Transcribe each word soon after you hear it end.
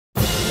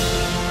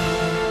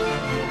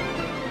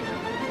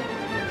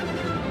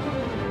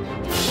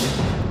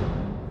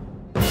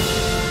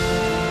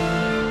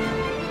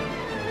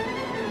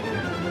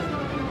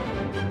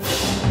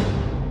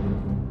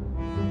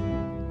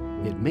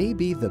may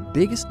be the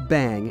biggest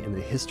bang in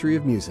the history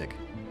of music.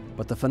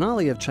 But the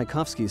finale of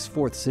Tchaikovsky's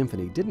Fourth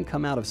Symphony didn't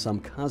come out of some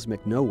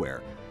cosmic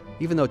nowhere.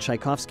 Even though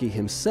Tchaikovsky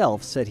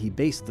himself said he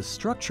based the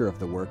structure of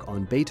the work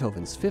on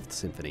Beethoven's Fifth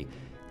Symphony,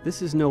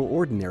 this is no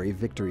ordinary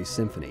victory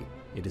symphony.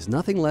 It is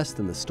nothing less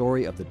than the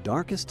story of the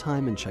darkest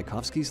time in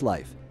Tchaikovsky's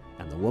life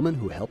and the woman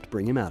who helped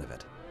bring him out of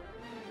it.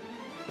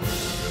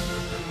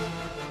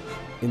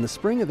 In the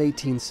spring of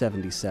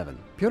 1877,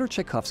 Pyotr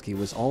Tchaikovsky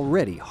was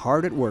already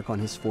hard at work on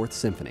his Fourth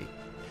Symphony.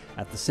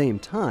 At the same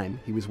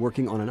time, he was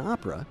working on an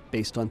opera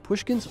based on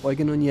Pushkin's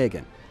Eugen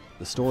Onegin,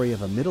 the story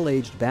of a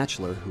middle-aged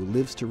bachelor who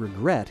lives to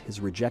regret his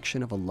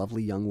rejection of a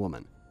lovely young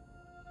woman.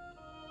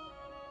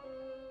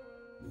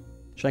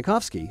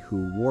 Tchaikovsky,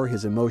 who wore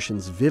his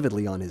emotions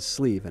vividly on his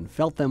sleeve and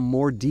felt them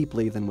more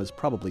deeply than was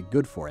probably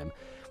good for him,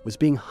 was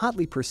being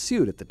hotly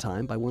pursued at the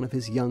time by one of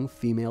his young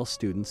female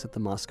students at the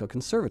Moscow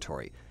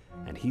Conservatory,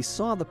 and he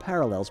saw the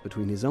parallels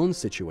between his own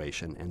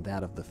situation and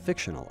that of the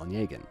fictional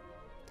Onegin.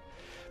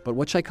 But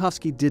what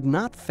Tchaikovsky did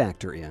not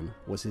factor in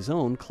was his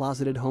own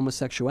closeted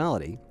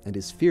homosexuality and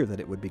his fear that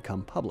it would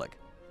become public.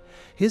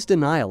 His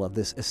denial of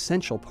this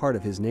essential part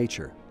of his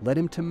nature led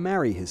him to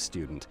marry his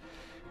student,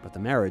 but the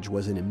marriage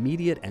was an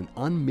immediate and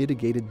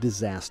unmitigated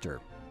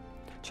disaster.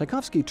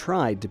 Tchaikovsky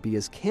tried to be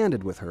as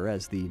candid with her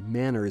as the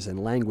manners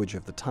and language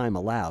of the time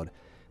allowed,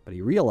 but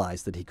he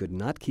realized that he could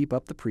not keep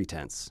up the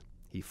pretense.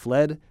 He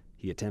fled,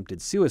 he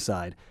attempted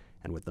suicide,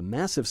 and with the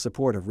massive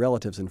support of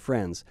relatives and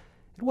friends,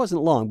 it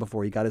wasn't long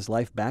before he got his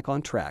life back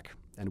on track,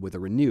 and with a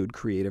renewed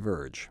creative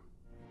urge.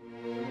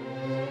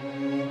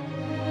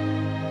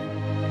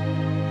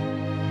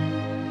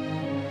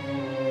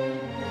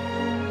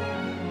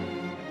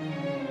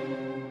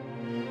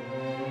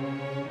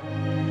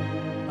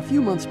 A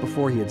few months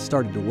before he had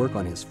started to work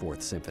on his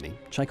Fourth Symphony,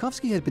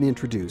 Tchaikovsky had been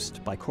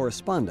introduced, by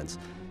correspondence,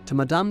 to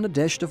Madame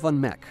Nadezhda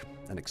von Meck,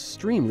 an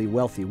extremely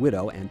wealthy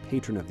widow and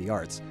patron of the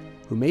arts,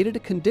 who made it a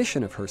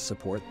condition of her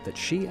support that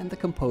she and the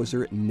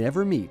composer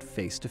never meet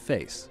face to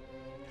face.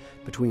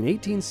 Between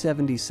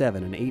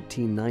 1877 and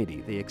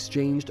 1890, they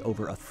exchanged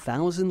over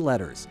 1,000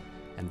 letters,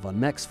 and von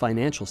Meck's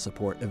financial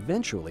support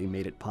eventually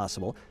made it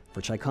possible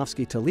for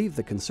Tchaikovsky to leave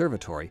the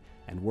conservatory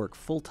and work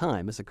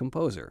full-time as a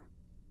composer.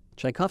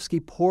 Tchaikovsky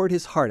poured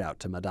his heart out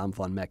to Madame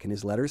von Meck in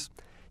his letters.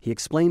 He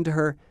explained to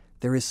her,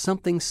 "There is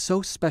something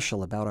so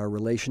special about our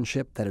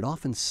relationship that it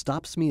often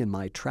stops me in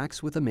my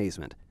tracks with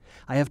amazement.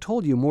 I have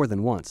told you more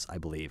than once, I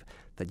believe,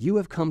 that you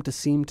have come to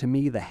seem to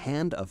me the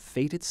hand of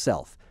fate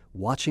itself,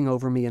 watching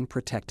over me and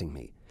protecting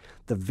me.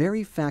 The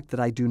very fact that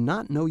I do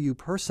not know you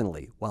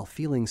personally while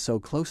feeling so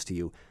close to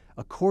you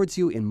accords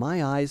you in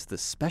my eyes the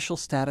special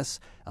status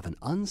of an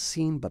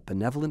unseen but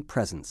benevolent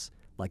presence,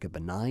 like a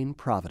benign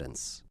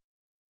providence."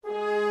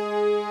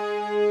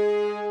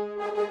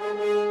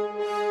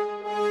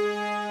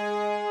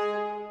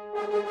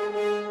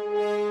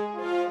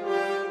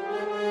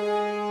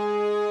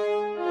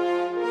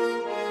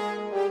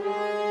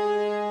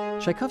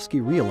 Tchaikovsky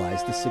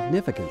realized the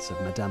significance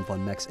of Madame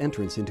von Meck's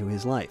entrance into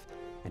his life,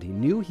 and he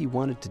knew he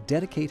wanted to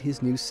dedicate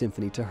his new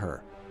symphony to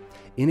her.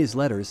 In his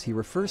letters, he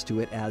refers to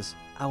it as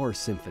our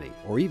symphony,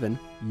 or even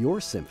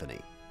your symphony.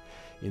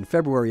 In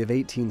February of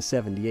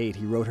 1878,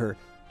 he wrote her,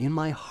 "In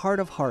my heart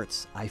of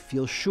hearts, I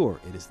feel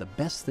sure it is the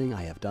best thing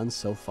I have done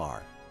so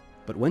far."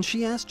 But when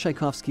she asked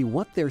Tchaikovsky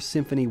what their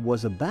symphony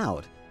was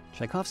about,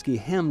 Tchaikovsky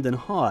hemmed and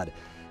hawed,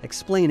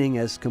 explaining,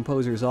 as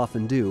composers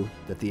often do,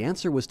 that the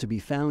answer was to be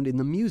found in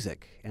the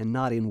music and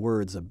not in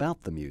words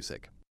about the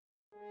music.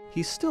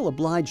 He still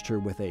obliged her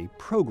with a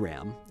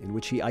program in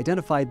which he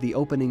identified the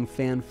opening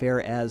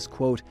fanfare as,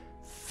 quote,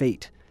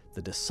 "Fate,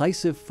 the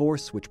decisive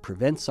force which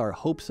prevents our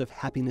hopes of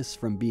happiness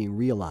from being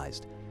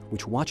realized,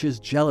 which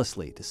watches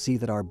jealously to see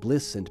that our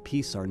bliss and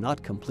peace are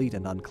not complete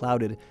and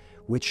unclouded,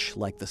 which,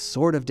 like the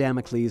sword of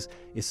Damocles,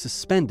 is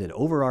suspended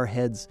over our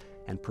heads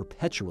and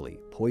perpetually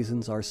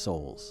poisons our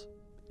souls."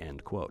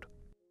 End quote.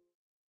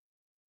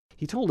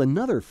 He told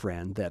another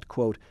friend that,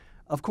 quote,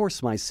 "Of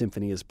course my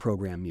symphony is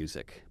program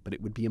music, but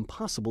it would be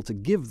impossible to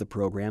give the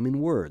program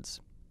in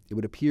words. It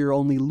would appear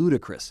only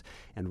ludicrous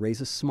and raise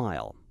a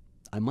smile.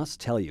 I must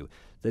tell you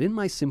that in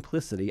my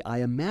simplicity I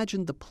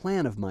imagined the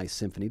plan of my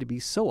symphony to be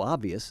so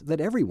obvious that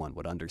everyone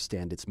would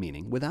understand its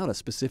meaning without a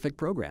specific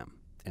program."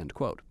 End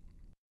quote.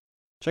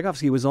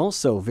 Tchaikovsky was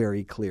also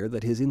very clear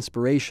that his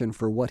inspiration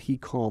for what he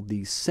called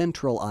the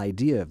central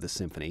idea of the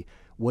symphony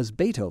was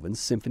Beethoven's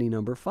Symphony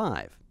No.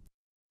 5.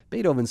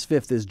 Beethoven's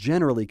Fifth is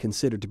generally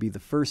considered to be the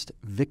first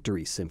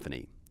victory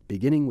symphony,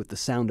 beginning with the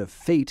sound of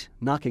fate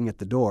knocking at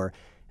the door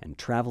and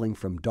traveling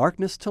from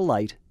darkness to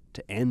light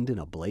to end in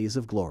a blaze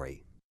of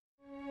glory.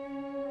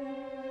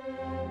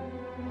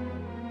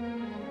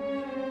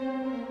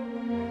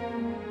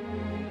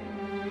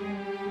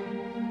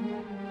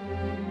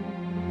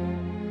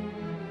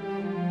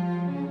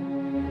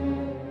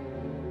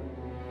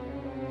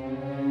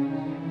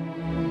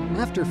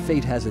 After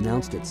fate has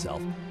announced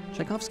itself,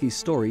 Tchaikovsky's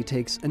story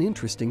takes an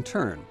interesting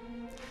turn.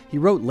 He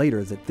wrote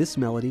later that this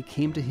melody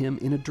came to him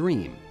in a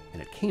dream,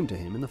 and it came to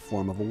him in the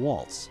form of a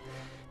waltz.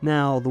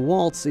 Now, the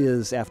waltz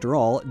is, after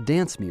all,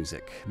 dance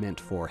music, meant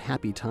for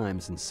happy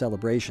times and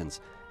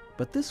celebrations.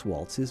 But this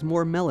waltz is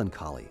more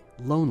melancholy,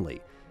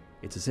 lonely.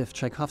 It's as if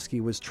Tchaikovsky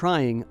was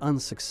trying,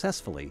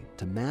 unsuccessfully,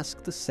 to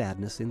mask the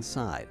sadness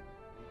inside.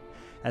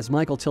 As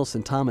Michael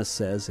Tilson Thomas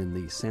says in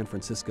the San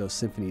Francisco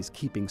Symphony's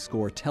Keeping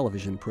Score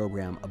television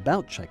program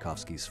about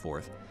Tchaikovsky's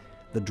Fourth,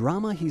 the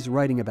drama he's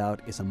writing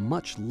about is a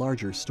much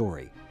larger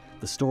story.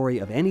 The story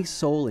of any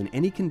soul in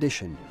any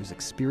condition who's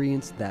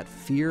experienced that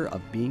fear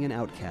of being an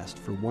outcast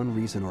for one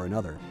reason or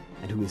another,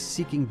 and who is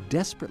seeking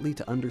desperately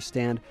to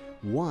understand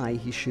why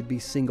he should be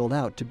singled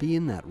out to be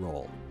in that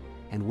role.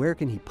 And where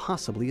can he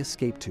possibly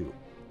escape to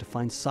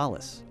find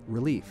solace,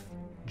 relief,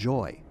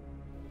 joy?"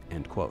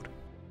 End quote.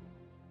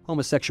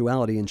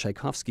 Homosexuality in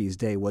Tchaikovsky's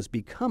day was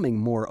becoming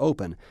more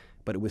open,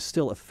 but it was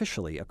still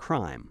officially a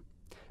crime.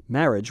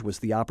 Marriage was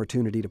the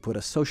opportunity to put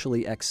a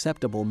socially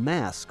acceptable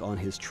mask on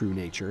his true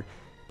nature,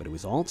 but it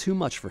was all too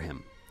much for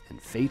him, and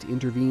fate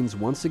intervenes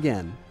once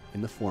again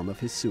in the form of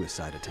his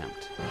suicide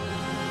attempt.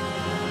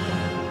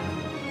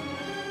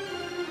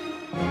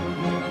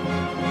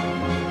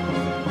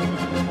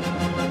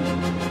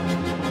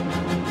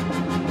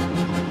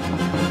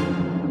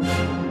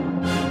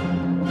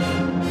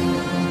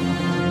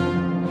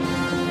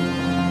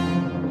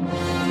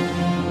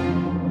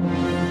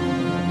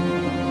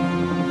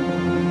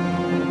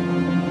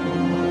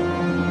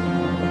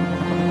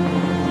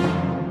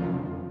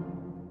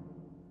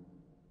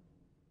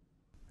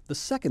 The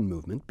second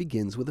movement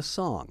begins with a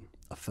song,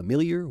 a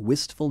familiar,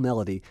 wistful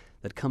melody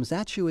that comes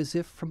at you as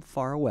if from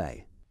far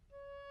away.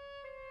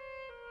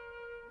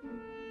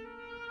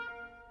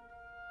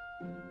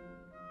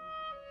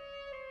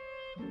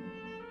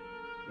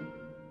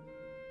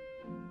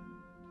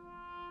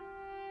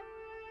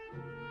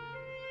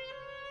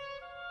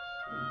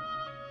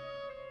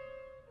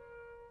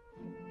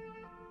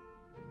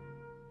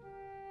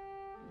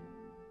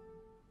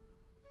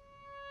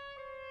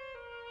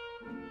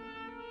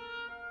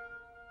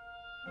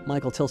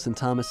 Michael Tilson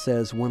Thomas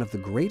says one of the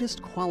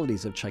greatest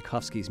qualities of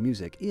Tchaikovsky's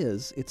music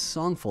is its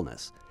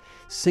songfulness.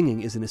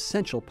 Singing is an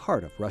essential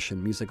part of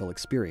Russian musical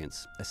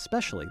experience,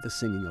 especially the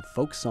singing of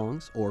folk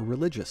songs or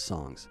religious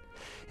songs.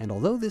 And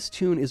although this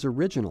tune is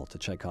original to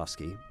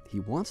Tchaikovsky,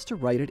 he wants to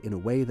write it in a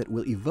way that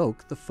will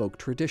evoke the folk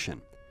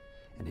tradition.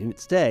 And in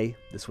its day,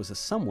 this was a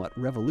somewhat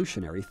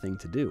revolutionary thing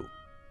to do.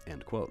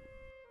 End quote.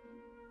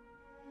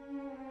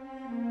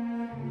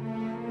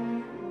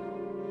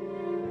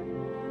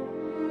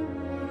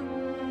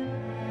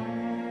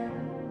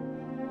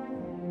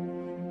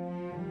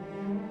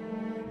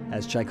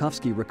 As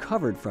Tchaikovsky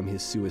recovered from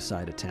his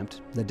suicide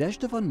attempt,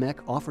 Nadezhda von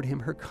Meck offered him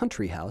her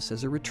country house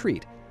as a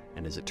retreat,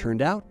 and as it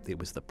turned out, it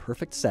was the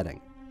perfect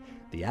setting.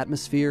 The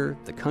atmosphere,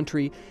 the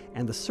country,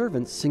 and the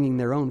servants singing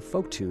their own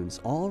folk tunes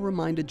all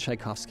reminded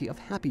Tchaikovsky of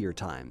happier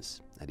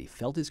times, and he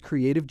felt his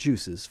creative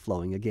juices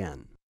flowing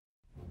again.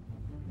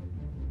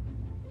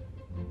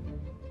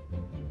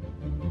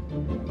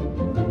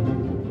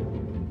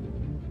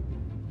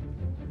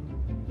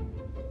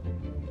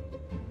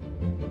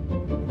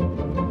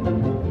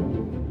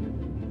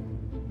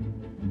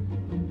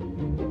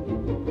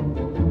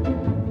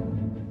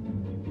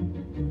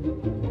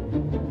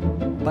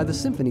 By the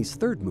symphony's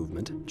third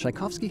movement,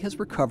 Tchaikovsky has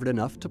recovered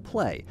enough to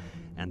play,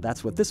 and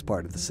that's what this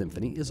part of the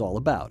symphony is all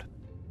about.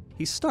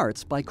 He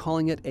starts by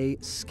calling it a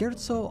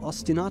scherzo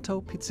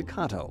ostinato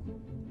pizzicato.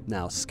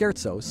 Now,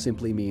 scherzo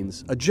simply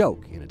means a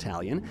joke in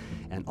Italian,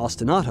 and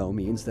ostinato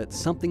means that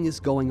something is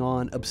going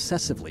on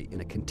obsessively in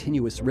a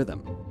continuous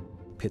rhythm.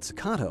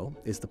 Pizzicato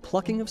is the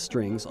plucking of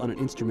strings on an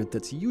instrument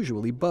that's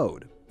usually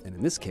bowed, and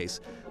in this case,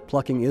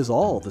 plucking is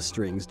all the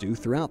strings do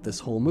throughout this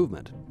whole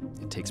movement.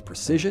 It takes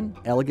precision,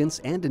 elegance,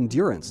 and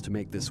endurance to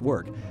make this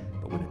work,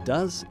 but when it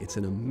does, it's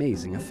an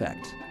amazing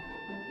effect.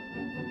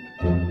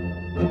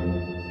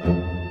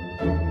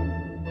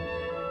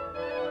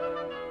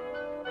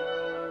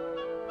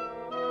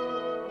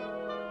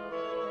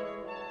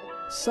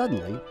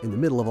 Suddenly, in the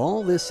middle of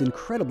all this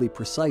incredibly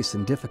precise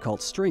and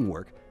difficult string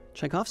work,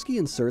 Tchaikovsky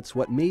inserts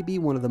what may be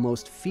one of the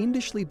most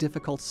fiendishly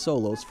difficult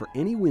solos for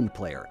any wind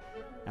player.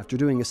 After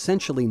doing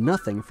essentially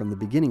nothing from the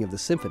beginning of the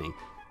symphony,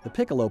 the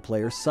piccolo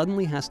player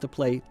suddenly has to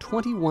play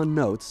 21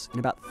 notes in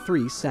about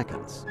 3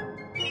 seconds.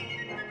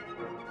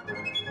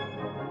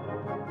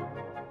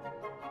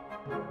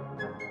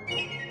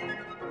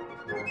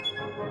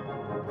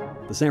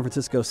 The San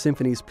Francisco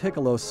Symphony's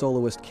piccolo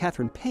soloist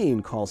Catherine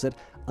Payne calls it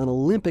an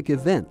Olympic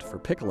event for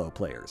piccolo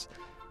players.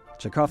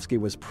 Tchaikovsky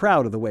was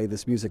proud of the way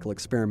this musical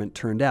experiment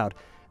turned out,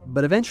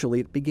 but eventually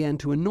it began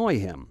to annoy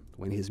him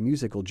when his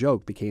musical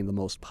joke became the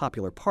most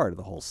popular part of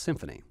the whole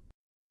symphony.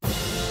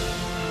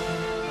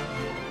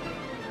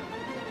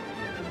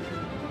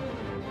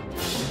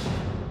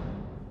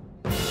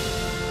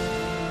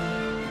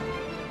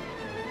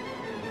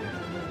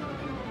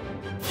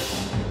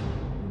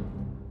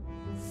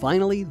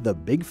 Finally, the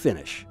big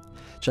finish.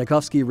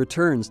 Tchaikovsky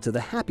returns to the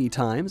happy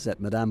times at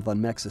Madame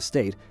von Meck's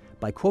estate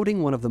by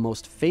quoting one of the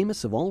most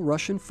famous of all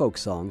Russian folk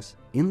songs,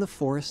 "In the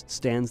forest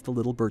stands the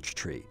little birch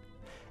tree."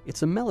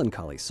 It's a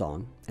melancholy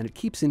song, and it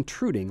keeps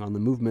intruding on the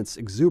movement's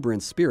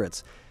exuberant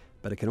spirits,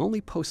 but it can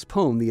only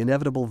postpone the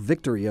inevitable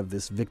victory of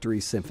this Victory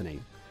Symphony.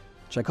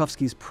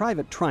 Tchaikovsky's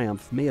private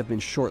triumph may have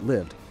been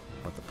short-lived,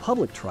 but the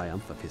public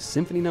triumph of his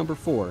Symphony No.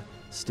 4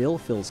 still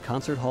fills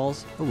concert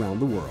halls around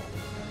the world.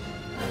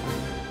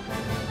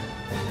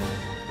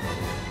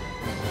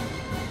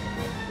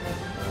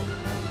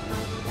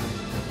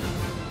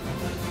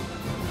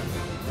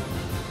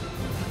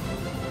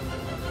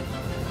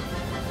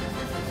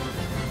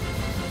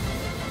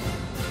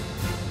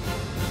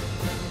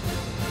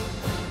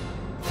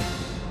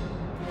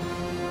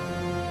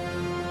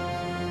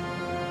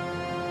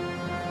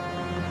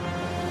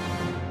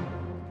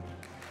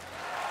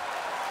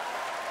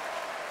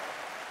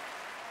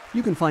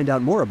 You can find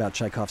out more about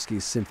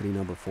Tchaikovsky's Symphony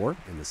No. 4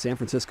 in the San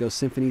Francisco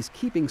Symphony's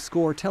Keeping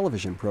Score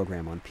television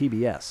program on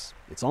PBS.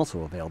 It's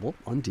also available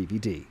on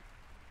DVD.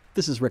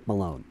 This is Rick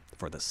Malone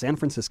for the San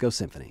Francisco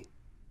Symphony.